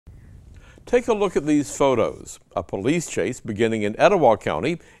Take a look at these photos. A police chase beginning in Etowah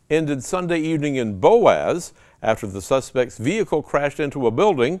County ended Sunday evening in Boaz after the suspect's vehicle crashed into a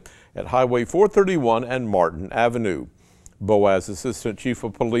building at Highway 431 and Martin Avenue. Boaz Assistant Chief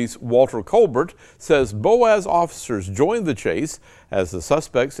of Police Walter Colbert says Boaz officers joined the chase as the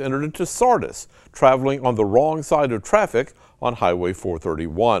suspects entered into Sardis, traveling on the wrong side of traffic on Highway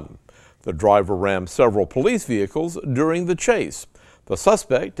 431. The driver rammed several police vehicles during the chase. The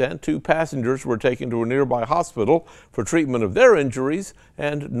suspect and 2 passengers were taken to a nearby hospital for treatment of their injuries,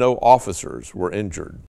 and no officers were injured.